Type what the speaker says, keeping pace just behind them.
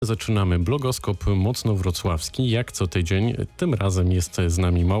Zaczynamy Blogoskop mocno wrocławski. Jak co tydzień, tym razem jest z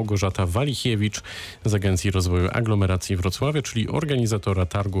nami Małgorzata Walichiewicz z Agencji Rozwoju Aglomeracji Wrocławia, czyli organizatora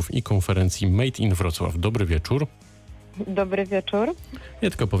targów i konferencji Made in Wrocław. Dobry wieczór. Dobry wieczór. Ja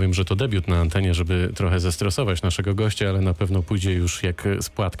tylko powiem, że to debiut na antenie, żeby trochę zestresować naszego gościa, ale na pewno pójdzie już jak z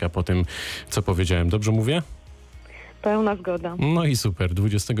płatka po tym, co powiedziałem. Dobrze mówię? Pełna zgoda. No i super.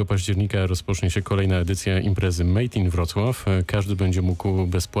 20 października rozpocznie się kolejna edycja imprezy Made in Wrocław. Każdy będzie mógł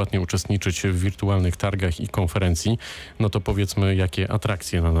bezpłatnie uczestniczyć w wirtualnych targach i konferencji. No to powiedzmy, jakie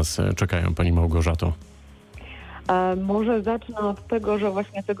atrakcje na nas czekają, pani Małgorzato? Może zacznę od tego, że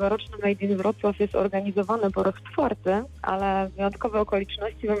właśnie tegoroczny Made in Wrocław jest organizowany po raz czwarty, ale wyjątkowe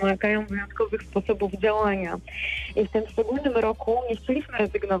okoliczności wymagają wyjątkowych sposobów działania. I w tym szczególnym roku nie chcieliśmy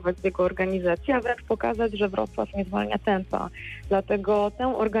rezygnować z jego organizacji, a wręcz pokazać, że Wrocław nie zwalnia tempa. Dlatego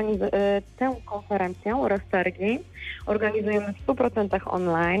tę konferencję oraz targi organizujemy w 100%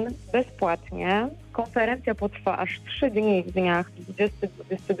 online, bezpłatnie. Konferencja potrwa aż 3 dni w dniach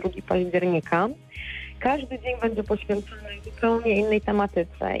 20-22 października. Każdy dzień będzie poświęcony zupełnie innej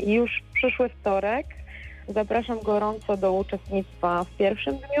tematyce i już przyszły wtorek zapraszam gorąco do uczestnictwa w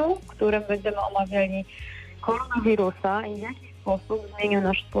pierwszym dniu, w którym będziemy omawiali koronawirusa i w jaki sposób zmienił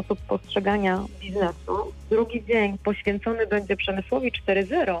nasz sposób postrzegania biznesu. Drugi dzień poświęcony będzie przemysłowi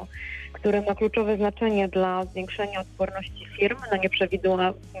 4.0, który ma kluczowe znaczenie dla zwiększenia odporności firm na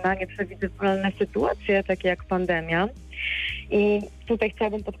nieprzewidywalne sytuacje, takie jak pandemia. I tutaj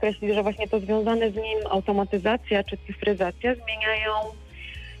chciałabym podkreślić, że właśnie to związane z nim automatyzacja czy cyfryzacja zmieniają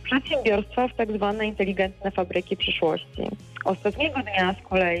przedsiębiorstwa w tak zwane inteligentne fabryki przyszłości. Ostatniego dnia z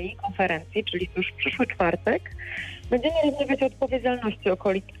kolei konferencji, czyli już przyszły czwartek, będziemy rozmawiać o odpowiedzialności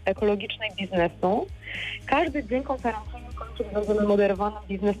ekologicznej biznesu. Każdy dzień konferencyjny kończyć będziemy moderowanym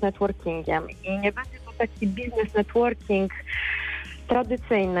business networkingiem i nie będzie to taki business networking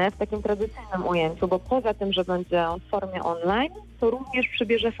tradycyjny, w takim tradycyjnym ujęciu, bo poza tym, że będzie on w formie online, to również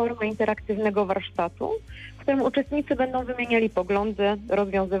przybierze formę interaktywnego warsztatu, w którym uczestnicy będą wymieniali poglądy,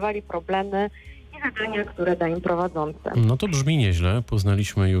 rozwiązywali problemy i zadania, które da im prowadzący. No to brzmi nieźle.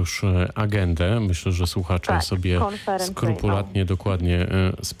 Poznaliśmy już agendę. Myślę, że słuchacze sobie skrupulatnie, dokładnie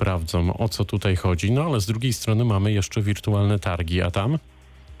sprawdzą, o co tutaj chodzi. No ale z drugiej strony mamy jeszcze wirtualne targi, a tam?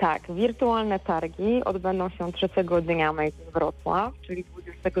 Tak, wirtualne targi odbędą się 3 dnia Made in Wrocław, czyli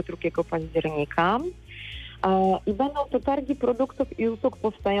 22 października. I będą to targi produktów i usług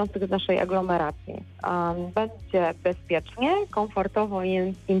powstających z naszej aglomeracji. Będzie bezpiecznie, komfortowo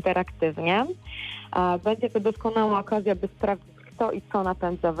i interaktywnie. Będzie to doskonała okazja, by sprawdzić, kto i co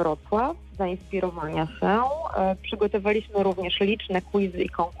napędza Wrocław, zainspirowania się. Przygotowaliśmy również liczne quizy i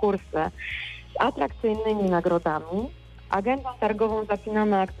konkursy z atrakcyjnymi nagrodami. Agendę targową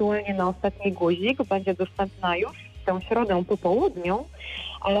zapinamy aktualnie na ostatni guzik. Będzie dostępna już w tę środę po południu,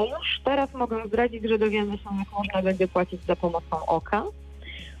 ale już teraz mogę zdradzić, że dowiemy się, jak można będzie płacić za pomocą oka.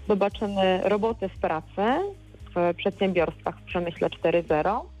 Zobaczymy roboty w pracy w przedsiębiorstwach w przemyśle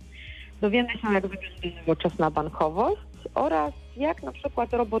 4.0. Dowiemy się, jak wygląda nowoczesna bankowość oraz jak na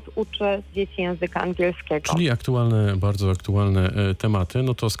przykład robot uczy dzieci języka angielskiego. Czyli bardzo aktualne tematy.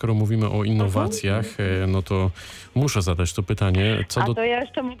 No to skoro mówimy o innowacjach, no to muszę zadać to pytanie. To ja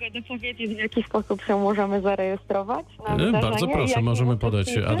jeszcze mogę dopowiedzieć, w jaki sposób się możemy zarejestrować na wydarzenie? Bardzo proszę, możemy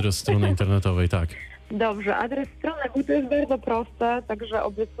podać adres strony internetowej, tak. Dobrze, adres strony to jest bardzo proste, także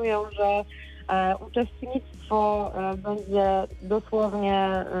obiecuję, że uczestnictwo będzie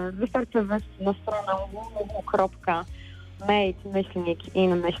dosłownie, wystarczy wejść na stronę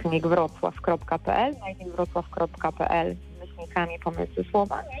www.made-in-wrocław.pl madeinwrocław.pl myślnikami pomiędzy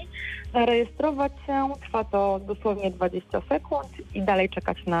słowami, zarejestrować się, trwa to dosłownie 20 sekund i dalej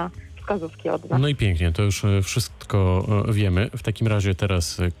czekać na wskazówki od nas. No i pięknie, to już wszystko wiemy. W takim razie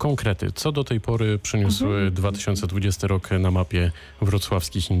teraz konkrety. Co do tej pory przyniósł 2020 rok na mapie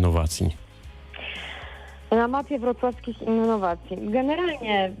wrocławskich innowacji? Na mapie wrocławskich innowacji.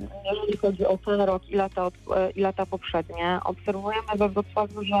 Generalnie, jeżeli chodzi o ten rok i lata poprzednie, obserwujemy we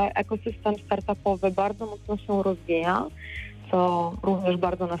Wrocławiu, że ekosystem startupowy bardzo mocno się rozwija, co również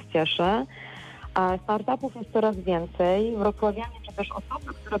bardzo nas cieszy. Startupów jest coraz więcej. Wrocławianie, czy też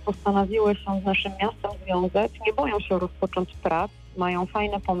osoby, które postanowiły się z naszym miastem związać, nie boją się rozpocząć prac, mają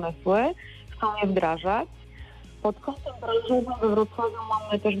fajne pomysły, chcą je wdrażać. Pod kątem branżowym we Wrocławiu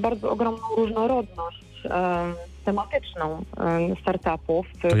mamy też bardzo ogromną różnorodność tematyczną startupów.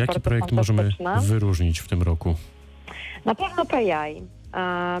 To jaki projekt możemy wyróżnić w tym roku? Na pewno PayEye.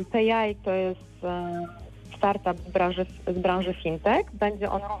 PayEye to jest startup z branży fintech.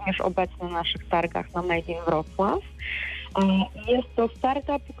 Będzie on również obecny na naszych targach na Made in Wrocław. Jest to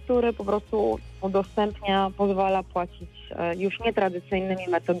startup, który po prostu pozwala płacić już nie tradycyjnymi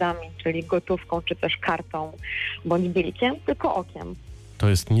metodami, czyli gotówką, czy też kartą, bądź blikiem, tylko okiem. To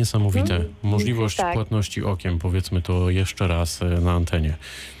jest niesamowite. Możliwość Tak. płatności okiem, powiedzmy to jeszcze raz na antenie.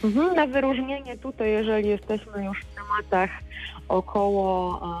 Na wyróżnienie tutaj, jeżeli jesteśmy już w tematach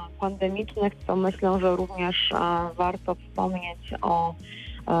około pandemicznych, to myślę, że również warto wspomnieć o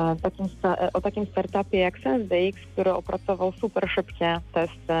takim startupie jak SenseDX, który opracował super szybkie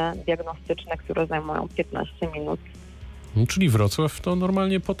testy diagnostyczne, które zajmują 15 minut. Czyli Wrocław to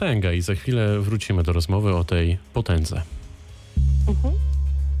normalnie potęga i za chwilę wrócimy do rozmowy o tej potędze.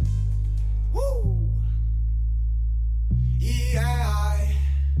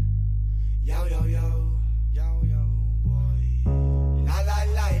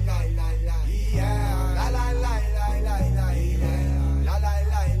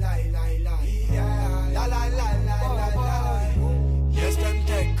 Jestem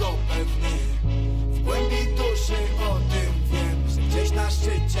tego pewny, w głębi duszy o tym wiem, że gdzieś na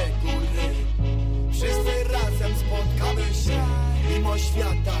szczycie góry wszyscy razem spotkamy się, mimo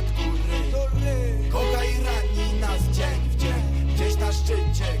świata, który kocha i rani nas dzień w dzień. Gdzieś na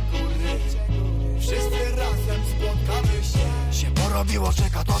szczycie góry wszyscy razem spotkamy się porobiło,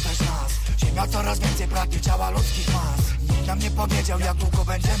 czeka to też nas. Ziemia coraz więcej pragnie ciała ludzkich mas. Nikt nam nie powiedział, jak długo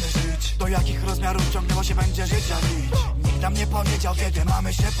będziemy żyć, do jakich rozmiarów ciągnęło się będzie życia lić. Nikt nam nie powiedział, kiedy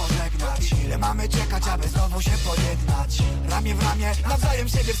mamy się pożegnać, ile mamy czekać, aby znowu się pojednać. Ramię w ramię, nawzajem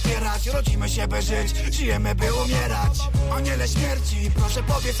siebie wspierać. Rodzimy się, by żyć, żyjemy, by umierać. Aniele śmierci, proszę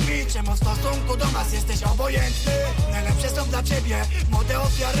powiedz mi, czemu w stosunku do nas jesteś obojętny? Najlepsze są dla ciebie młode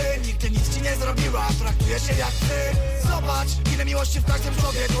ofiary. Nigdy nic ci nie zrobiła, traktujesz się jak ty. Zobacz, ile miłości w każdym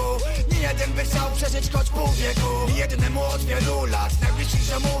człowieku. Nie jeden by chciał przeżyć choć pół wieku. Jednemu od wielu lat najbliższych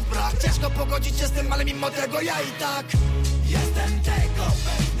ziomów brak. Ciężko pogodzić się z tym, ale mimo tego ja i tak jestem tego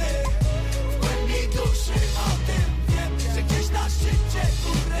pewny. W głębi duszy o tym wiem, że gdzieś na szczycie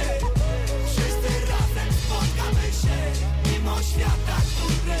góry wszyscy razem spotkamy się, mimo świata,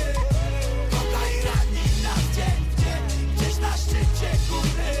 który kocha i rani nas dzień w dzień. Gdzieś na szczycie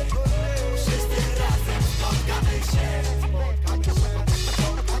góry wszyscy razem spotkamy się.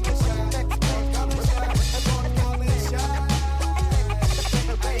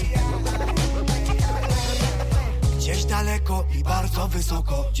 Gdzieś daleko i bardzo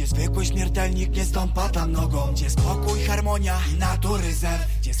wysoko, gdzie zwykły śmiertelnik nie stąpa tam nogą, gdzie spokój, harmonia i natury zew,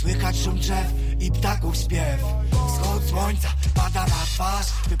 gdzie słychać szum drzew i ptaków śpiew. Wschód słońca pada na twarz,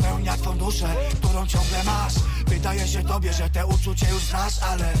 wypełnia twą duszę, którą ciągle masz. Wydaje się tobie, że te uczucie już znasz,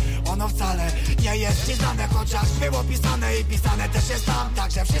 ale ono wcale nie jest ci znane, chociaż było pisane i pisane też jest tam.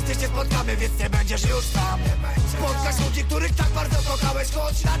 Także wszyscy się spotkamy, więc nie będziesz już sam. Spotkasz ludzi, których tak bardzo kochałeś,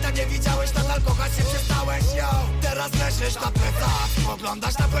 choć lata nie widziałeś, nadal kochać się przestałeś. Yo, teraz leżysz na plecach,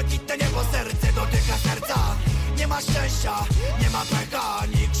 spoglądasz na błękitne niebo, serce dotyka serca. Nie ma szczęścia, nie ma pecha,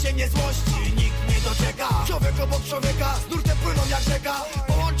 nikt się nie złości, nikt nie doczeka. Człowiek obok człowieka, z nurtem płyną jak rzeka,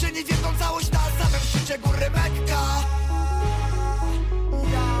 połączeni w jedną całość na samym szczycie góry Mekka.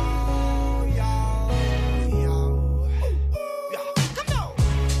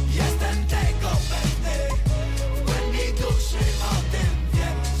 Jestem tego pewny, w głębi duszy o tym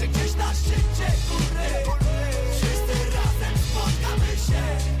wiem, że gdzieś na szczycie góry wszyscy razem spotkamy się,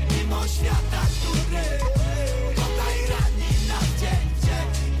 mimo świata, który kocha i rani nas dzień w dzień.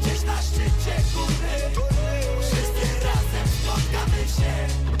 Gdzieś na szczycie góry wszyscy razem spotkamy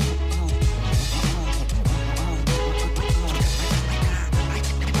się.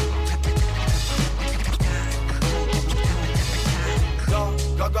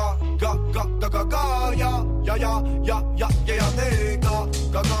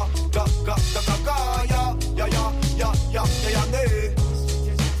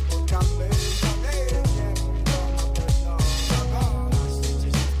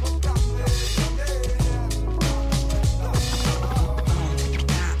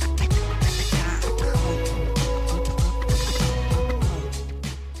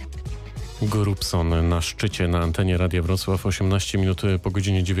 Gorubson na szczycie na antenie Radia Wrocław, 18 minut po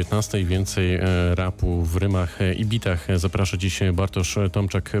godzinie 19. Więcej rapu w rymach i bitach zaprasza dziś Bartosz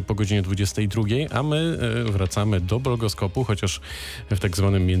Tomczak po godzinie 22, a my wracamy do Blogoskopu, chociaż w tak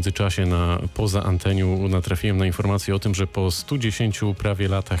zwanym międzyczasie poza antenią natrafiłem na informację o tym, że po 110 prawie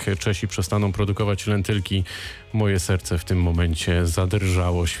latach Czesi przestaną produkować lentylki Moje serce w tym momencie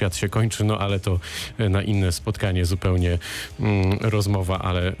zadrżało. Świat się kończy, no ale to na inne spotkanie zupełnie rozmowa,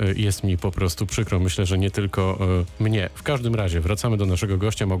 ale jest mi po prostu przykro. Myślę, że nie tylko mnie. W każdym razie wracamy do naszego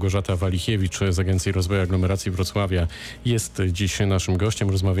gościa. Małgorzata Walichiewicz z Agencji Rozwoju Aglomeracji Wrocławia jest dziś naszym gościem.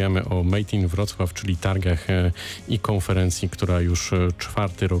 Rozmawiamy o Made in Wrocław, czyli targach i konferencji, która już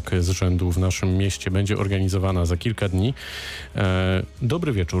 4. rok z rzędu w naszym mieście będzie organizowana za kilka dni.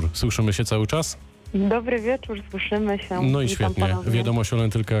 Dobry wieczór. Słyszymy się cały czas? Dobry wieczór, słyszymy się. No i Witam świetnie. ponownie. Wiadomość o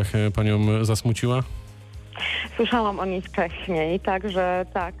lentylkach panią zasmuciła? Słyszałam o niej wcześniej, także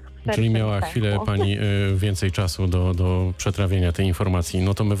tak. Czyli miała chwilę pani więcej czasu do przetrawienia tej informacji.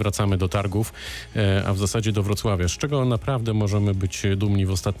 No to my wracamy do targów, a w zasadzie do Wrocławia. Z czego naprawdę możemy być dumni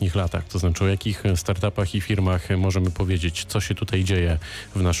w ostatnich latach? To znaczy o jakich startupach i firmach możemy powiedzieć, co się tutaj dzieje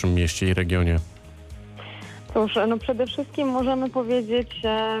w naszym mieście i regionie? Cóż, no przede wszystkim możemy powiedzieć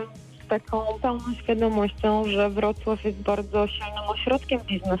z taką pełną świadomością, że Wrocław jest bardzo silnym ośrodkiem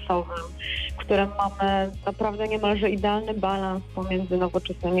biznesowym, w którym mamy naprawdę niemalże idealny balans pomiędzy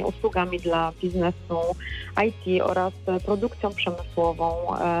nowoczesnymi usługami dla biznesu, IT oraz produkcją przemysłową.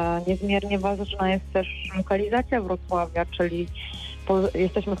 Niezmiernie ważna jest też lokalizacja Wrocławia, czyli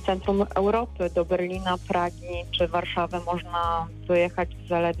jesteśmy w centrum Europy. Do Berlina, Pragi czy Warszawy można dojechać w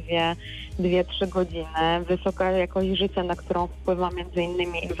zaledwie 2-3 godziny. Wysoka jakość życia, na którą wpływa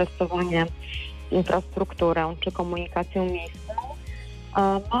m.in. inwestowanie w infrastrukturę czy komunikację miejską,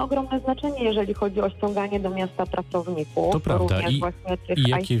 ma ogromne znaczenie, jeżeli chodzi o ściąganie do miasta pracowników. To prawda.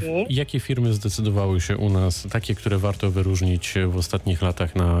 Jakie firmy zdecydowały się u nas, takie, które warto wyróżnić w ostatnich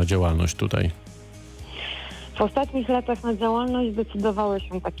latach na działalność tutaj? W ostatnich latach na działalność zdecydowały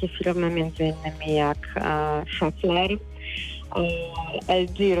się takie firmy m.in. jak Schaeffler.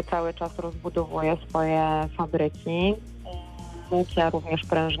 LG cały czas rozbudowuje swoje fabryki. Nokia również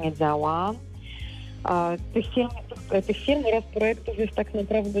prężnie działa. Tych firm oraz projektów jest tak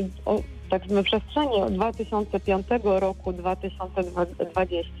naprawdę tak w przestrzeni od 2005 roku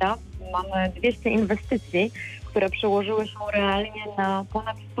 2020 mamy 200 inwestycji, które przełożyły się realnie na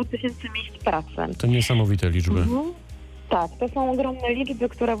ponad 100 000 miejsc pracy. To niesamowite liczby. Tak, to są ogromne liczby,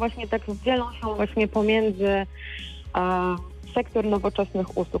 które właśnie tak dzielą się właśnie pomiędzy sektor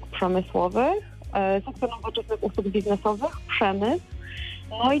nowoczesnych usług przemysłowych, sektor nowoczesnych usług biznesowych, przemysł.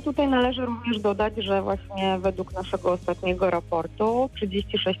 No i tutaj należy również dodać, że właśnie według naszego ostatniego raportu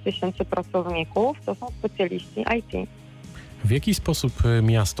 36 000 pracowników to są specjaliści IT. W jaki sposób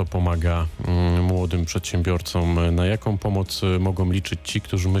miasto pomaga młodym przedsiębiorcom? Na jaką pomoc mogą liczyć ci,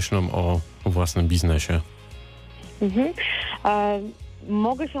 którzy myślą o własnym biznesie?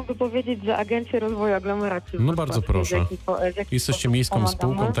 Mogę się wypowiedzieć za Agencję Rozwoju Aglomeracji. No bardzo proszę. Jesteście miejską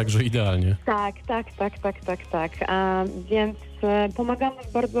spółką, także idealnie. Tak. Więc pomagamy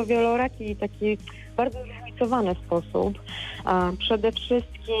w bardzo wieloraki i taki bardzo zróżnicowany sposób. Przede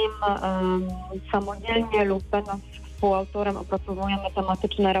wszystkim samodzielnie lub będąc współautorem opracowujemy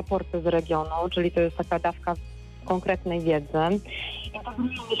tematyczne raporty z regionu, czyli to jest taka dawka konkretnej wiedzy.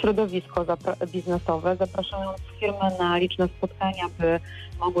 Integrujemy środowisko biznesowe, zapraszając firmy na liczne spotkania, by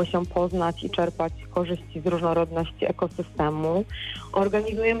mogły się poznać i czerpać korzyści z różnorodności ekosystemu.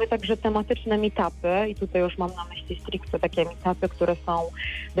 Organizujemy także tematyczne meetupy i tutaj już mam na myśli stricte takie meetupy, które są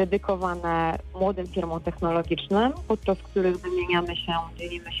dedykowane młodym firmom technologicznym, podczas których wymieniamy się,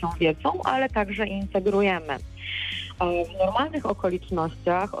 dzielimy się wiedzą, ale także integrujemy. W normalnych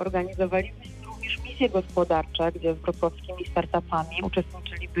okolicznościach organizowaliśmy misje gospodarcze, gdzie z wrocławskimi startupami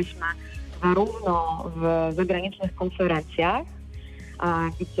uczestniczylibyśmy zarówno w zagranicznych konferencjach,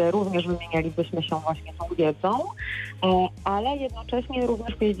 gdzie również wymienialibyśmy się właśnie tą wiedzą, ale jednocześnie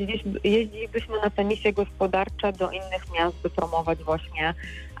również jeździlibyśmy na te misje gospodarcze do innych miast, by promować właśnie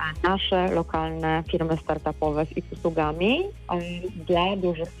nasze lokalne firmy startupowe z ich usługami dla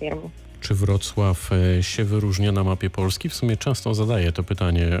dużych firm. Czy Wrocław się wyróżnia na mapie Polski? W sumie często zadaję to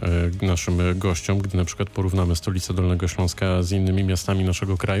pytanie naszym gościom, gdy na przykład porównamy stolicę Dolnego Śląska z innymi miastami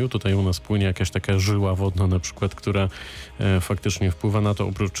naszego kraju. Tutaj u nas płynie jakaś taka żyła wodna na przykład, która faktycznie wpływa na to,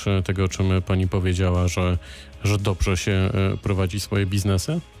 oprócz tego, o czym pani powiedziała, że dobrze się prowadzi swoje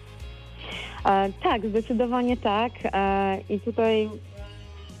biznesy? Tak, zdecydowanie tak. I tutaj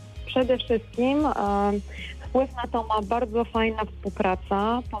przede wszystkim wpływ na to ma bardzo fajna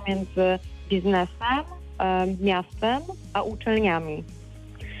współpraca pomiędzy biznesem, miastem, a uczelniami.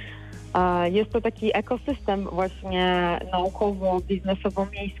 Jest to taki ekosystem właśnie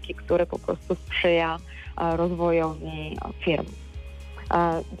naukowo-biznesowo-miejski, który po prostu sprzyja rozwojowi firm,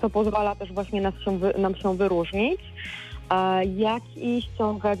 co pozwala też właśnie nam się wyróżnić, jak i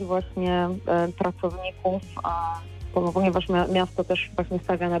ściągać właśnie pracowników, ponieważ miasto też właśnie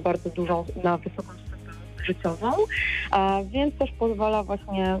stawia na bardzo na wysoką stopę życiową, więc też pozwala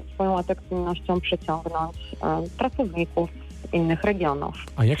właśnie swoją atrakcyjnością przyciągnąć pracowników z innych regionów.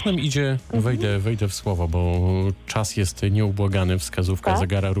 A jak nam idzie, wejdę w słowo, bo czas jest nieubłagany, wskazówka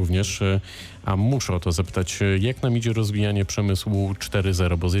zegara również, a muszę o to zapytać, jak nam idzie rozwijanie przemysłu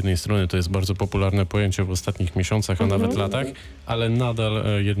 4.0, bo z jednej strony to jest bardzo popularne pojęcie w ostatnich miesiącach, a nawet latach, ale nadal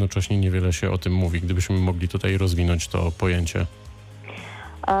jednocześnie niewiele się o tym mówi. Gdybyśmy mogli tutaj rozwinąć to pojęcie.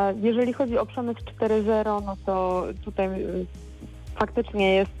 Jeżeli chodzi o przemysł 4.0, no to tutaj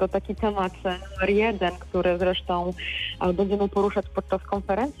faktycznie jest to taki temat numer 1, który zresztą będziemy poruszać podczas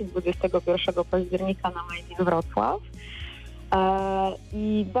konferencji 21 października na Made in Wrocław.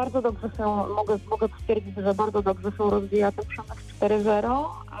 I bardzo dobrze się, mogę stwierdzić, że bardzo dobrze się rozwija ten przemysł 4.0.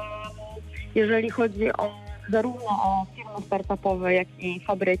 Jeżeli chodzi zarówno o firmy startupowe, jak i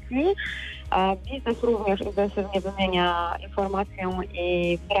fabryki. Biznes również intensywnie wymienia informację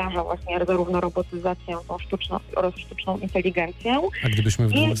i wdraża właśnie zarówno robotyzację oraz sztuczną inteligencję. A gdybyśmy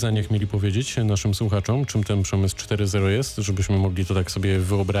w dwóch zdaniach mieli powiedzieć naszym słuchaczom, czym ten przemysł 4.0 jest, żebyśmy mogli to tak sobie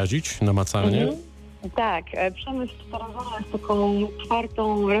wyobrazić namacalnie? Tak, przemysł 4.0 jest taką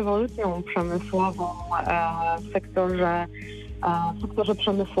czwartą rewolucją przemysłową w sektorze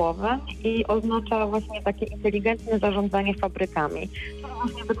przemysłowym i oznacza właśnie takie inteligentne zarządzanie fabrykami, czyli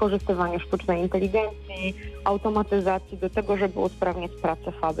właśnie wykorzystywanie sztucznej inteligencji, automatyzacji do tego, żeby usprawnić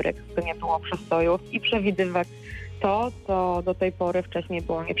pracę fabryk, by nie było przestojów i przewidywać to, co do tej pory wcześniej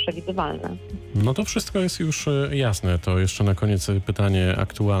było nieprzewidywalne. No to wszystko jest już jasne. To jeszcze na koniec pytanie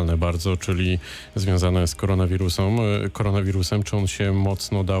aktualne bardzo, czyli związane z koronawirusem. Czy on się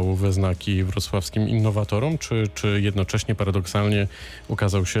mocno dał we znaki wrocławskim innowatorom, czy jednocześnie paradoksalnie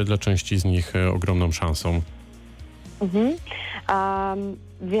ukazał się dla części z nich ogromną szansą?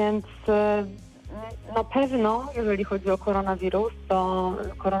 Więc na pewno, jeżeli chodzi o koronawirus, to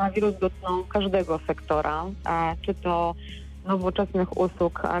koronawirus dotknął każdego sektora, czy to nowoczesnych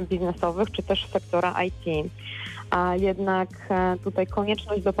usług biznesowych, czy też sektora IT. A jednak tutaj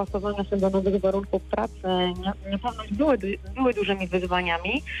konieczność dopasowania się do nowych warunków pracy, niepewność były dużymi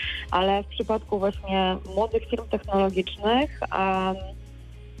wyzwaniami, ale w przypadku właśnie młodych firm technologicznych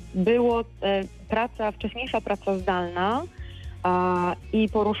było wcześniejsza praca zdalna, i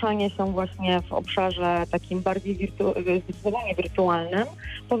poruszanie się właśnie w obszarze takim bardziej zdecydowanie wirtualnym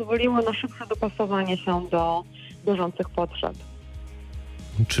pozwoliło na szybsze dopasowanie się do bieżących potrzeb.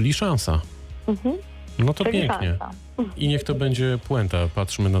 Czyli szansa. No to Czyli pięknie. szansa. I niech to będzie puenta.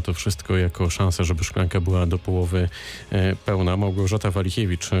 Patrzmy na to wszystko jako szansę, żeby szklanka była do połowy pełna. Małgorzata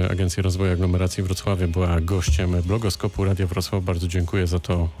Walichiewicz, Agencja Rozwoju Aglomeracji Wrocławia, była gościem Blogoskopu Radia Wrocław. Bardzo dziękuję za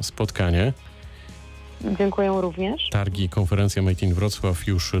to spotkanie. Dziękuję również. Targi, konferencja Made in Wrocław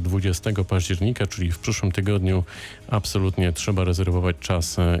już 20 października, czyli w przyszłym tygodniu. Absolutnie trzeba rezerwować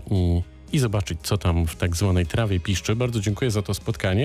czas i zobaczyć, co tam w tak zwanej trawie piszczy. Bardzo dziękuję za to spotkanie.